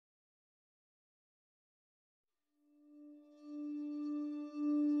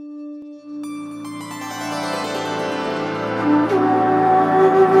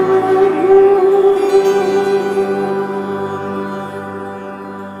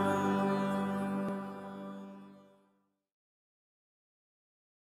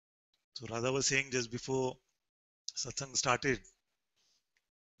So Radha was saying just before Satsang started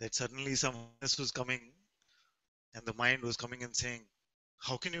that suddenly some happiness was coming and the mind was coming and saying,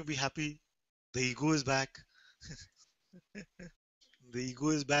 how can you be happy? The ego is back. The ego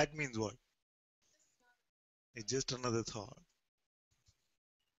is back means what? It's just another thought.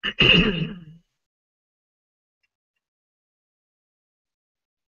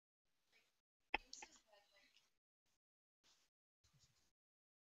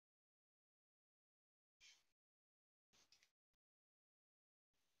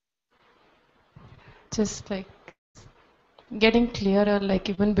 Just like getting clearer, like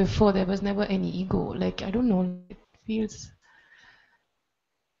even before there was never any ego. Like I don't know, it feels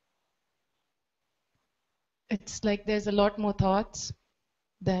it's like there's a lot more thoughts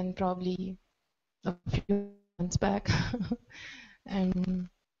than probably a few months back. And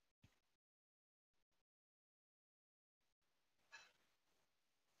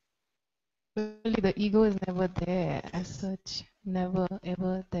really the ego is never there as Yes. such, never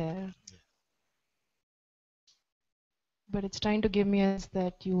ever there. Yeah. But it's trying to give me as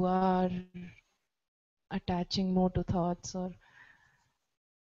that you are attaching more to thoughts or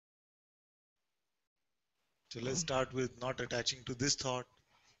So let's start with not attaching to this thought.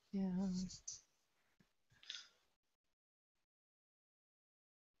 yeah.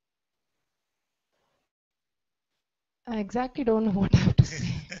 I exactly don't know what I have to say.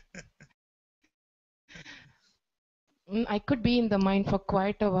 I could be in the mind for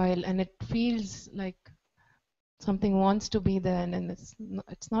quite a while and it feels like something wants to be there and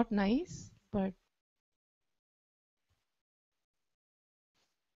it's not nice, but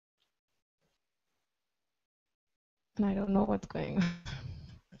I don't know what's going on.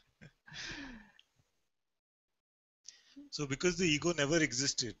 So because the ego never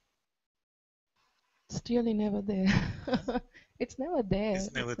existed, It's really never there. huh? It's never there.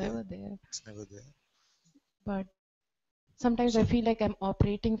 It's never It's there. never there. It's never there. But sometimes I So feel like I'm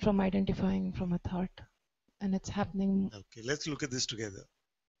operating from identifying from a thought and it's happening. okay, let's look at this together.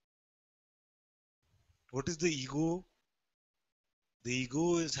 What is the ego? The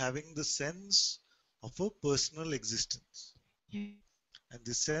ego is having the sense of a personal existence. Yeah. And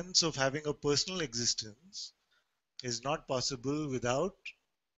the sense of having a personal existence is not possible without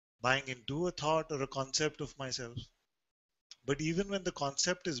buying into a thought or a concept of myself. But even when the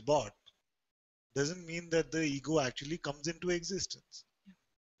concept is bought, doesn't mean that the ego actually comes into existence.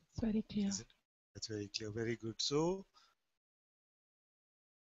 It's very clear. Is it? That's very clear. Very good. So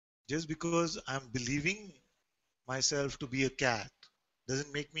just because I'm believing myself to be a cat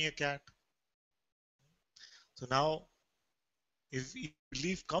doesn't make me a cat. So now, if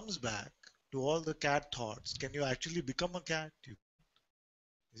belief comes back to all the cat thoughts, can you actually become a cat? You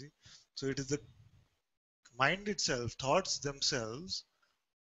see? So it is the mind itself, thoughts themselves,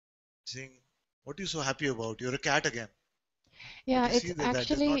 saying, what are you so happy about? You're a cat again. But Yeah, you see it's that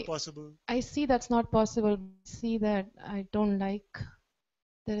that is not actually, possible. I see that's not possible. See that I don't like,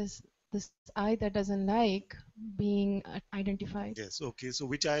 there is this I that doesn't like being identified. Yes, okay. So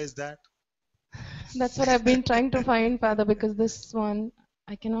which eye is that? That's what I've been trying to find, Father, because this one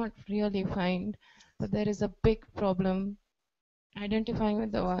I cannot really find. But there is a big problem identifying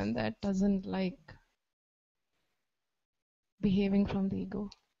with the one that doesn't like behaving from the ego.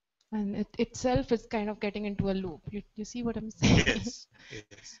 And it itself is kind of getting into a loop. You see what I'm saying? Yes,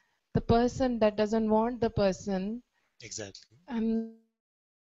 yes, The person that doesn't want the person, exactly. I'm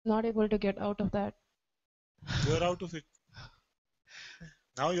not able to get out of that. You're out of it.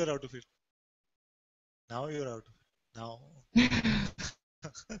 Now you're out of it. Now you're out of it. Now.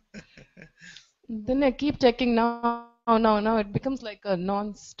 Then I keep checking now. It becomes like a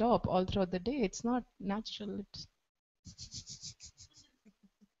non-stop all throughout the day. It's not natural.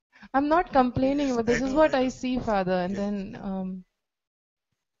 I'm not complaining, but I this is know, what I I know. see, Father. And Yes. then,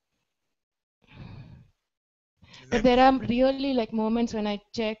 And but then, there are really like moments when I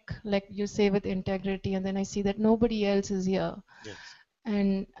check, like you say, with integrity, and then I see that nobody else is here. yes.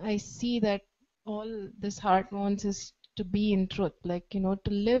 And I see that all this heart wants is to be in truth, like, to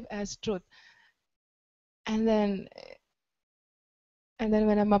live as truth. And then, and then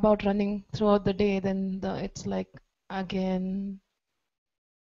when I'm about running throughout the day, then it's like again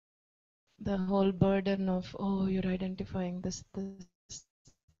the whole burden of, oh, you're identifying this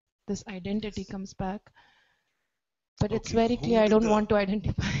identity Yes. comes back. But it's Okay. very clear I don't want to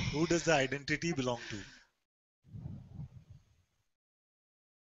identify. Who does the identity belong to?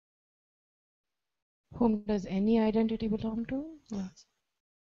 Whom does any identity belong to? Yes.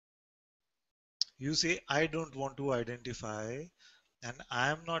 You say, I don't want to identify, and I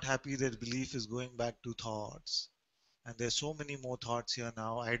am not happy that belief is going back to thoughts. and there's so many more thoughts here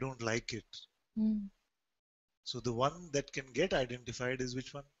now. I don't like it. Mm. So the one that can get identified is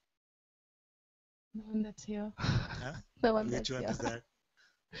which one? The one that's here. Huh? The one Which that's one here. is that?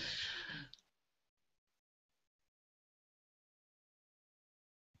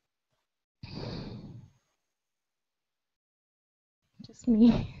 Just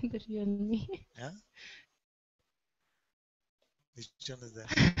me, the real me. Huh? Which one is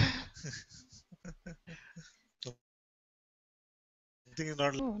that? Something is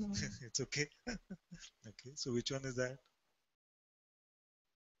not. No, no. It's okay. Okay. So which one is that?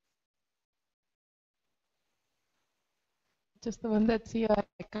 Just the one that's here.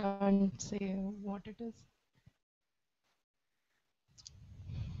 I can't say what it is.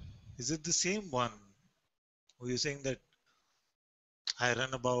 Is it the same one? Or you're saying that I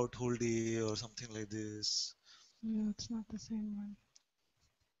run about whole day or something like this? No, it's not the same one.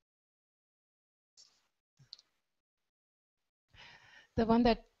 The one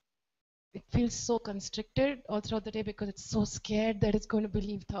that it feels so constricted all throughout the day because it's so scared that it's going to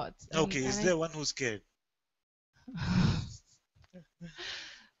believe thoughts. And Okay. and Is I there one who's scared?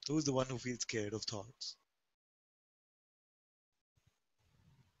 Who's the one who feels scared of thoughts?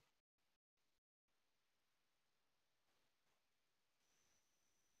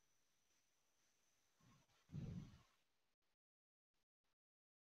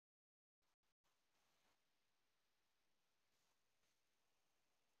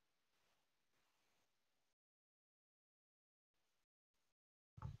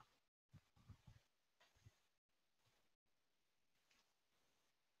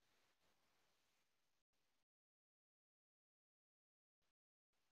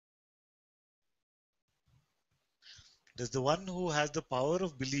 Does the one who has the power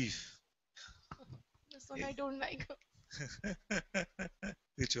of belief? this one I don't like.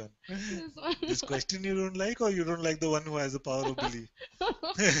 Which one? This one. This question you don't like, or you don't like the one who has the power of belief?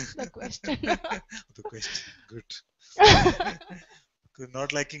 The question. The question. Good. Because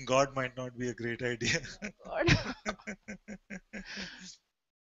not liking God might not be a great idea. God.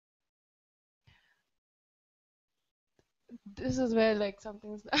 This is where like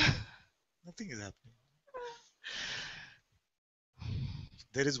something's. Nothing is happening.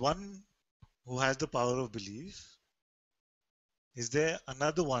 There is one who has the power of belief. Is there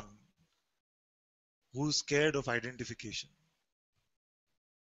another one who's scared of identification?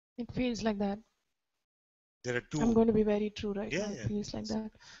 It feels like that. There are I'm two. going to be very true right Yeah, now. It yeah. feels like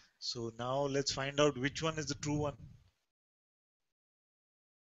that. So now let's find out which one is the true one.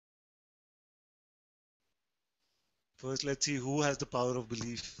 First, let's see who has the power of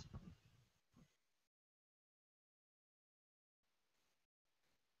belief.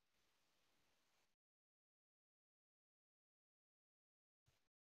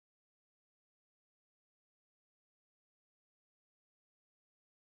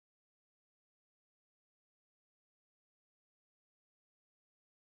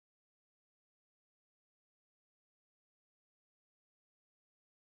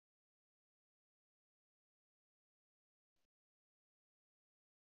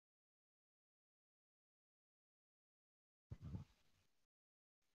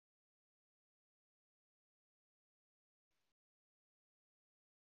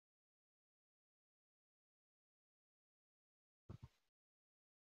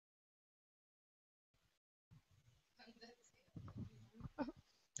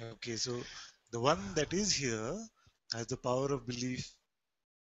 Okay, so the one that is here has the power of belief.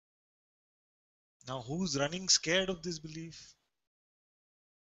 Now, who's running scared of this belief?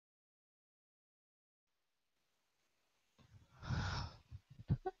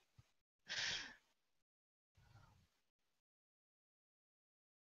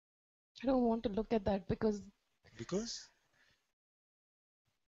 I don't want to look at that because Because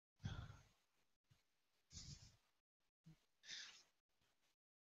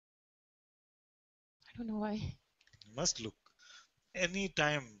I don't know why. you must look.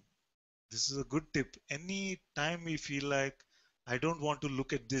 Anytime, this is a good tip. Any time we feel like I don't want to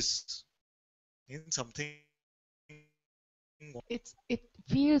look at this, in something It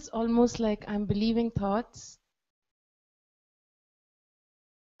feels almost like I'm believing thoughts,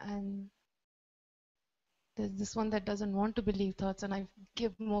 and there's this one that doesn't want to believe thoughts, and I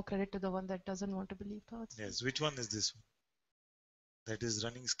give more credit to the one that doesn't want to believe thoughts. yes, which one is this one that is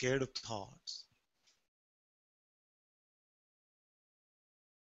running scared of thoughts?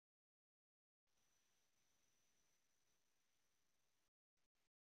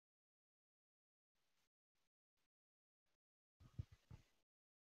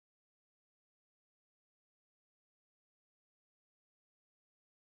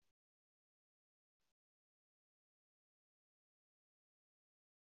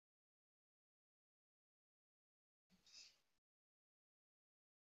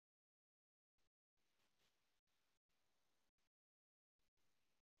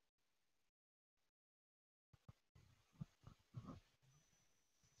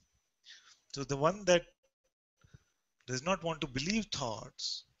 So the one that does not want to believe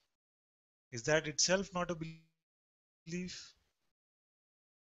thoughts, is that itself not a belief?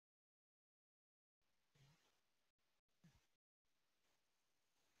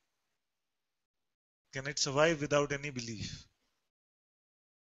 Can it survive without any belief?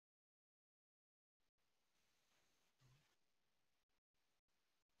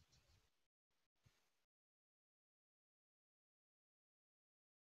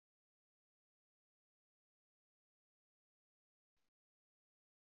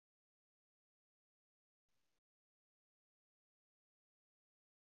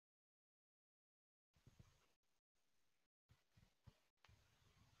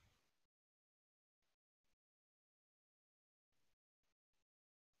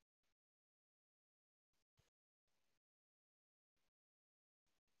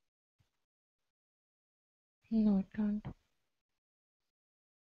 No, it can't.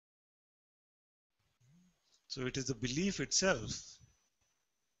 So it is the belief itself.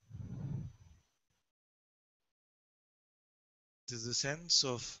 It is the sense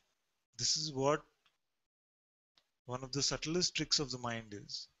of this is what one of the subtlest tricks of the mind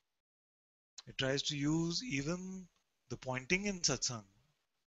is. It tries to use even the pointing in satsang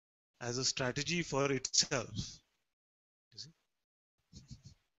as a strategy for itself. You see?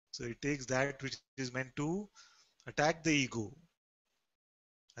 So it takes that which is meant to attack the ego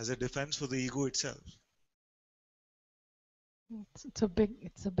as a defense for the ego itself. It's a big,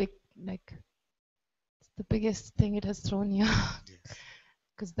 like, it's the biggest thing it has thrown here. Yes.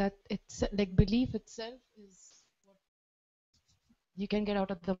 Because that it's like belief itself is what you can get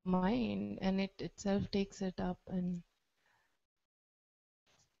out of the mind, and it itself takes it up. And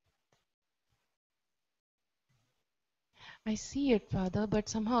I see it, Father, but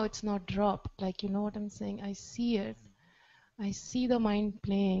somehow it's not dropped. Like, you know what I'm saying? I see it. I see the mind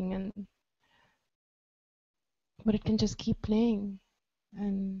playing, and but it can just keep playing.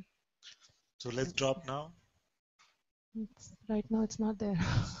 And So let's drop now. right now, it's not there.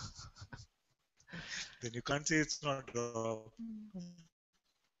 Then you can't say it's not dropped.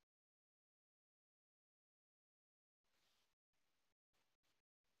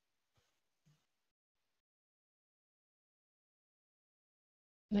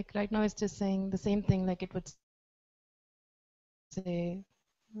 Like right now, it's just saying the same thing. Like it would say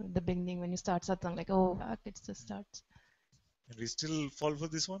at the beginning when you start satsang, like, oh, it just starts. And we still fall for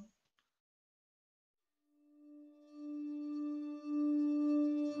this one.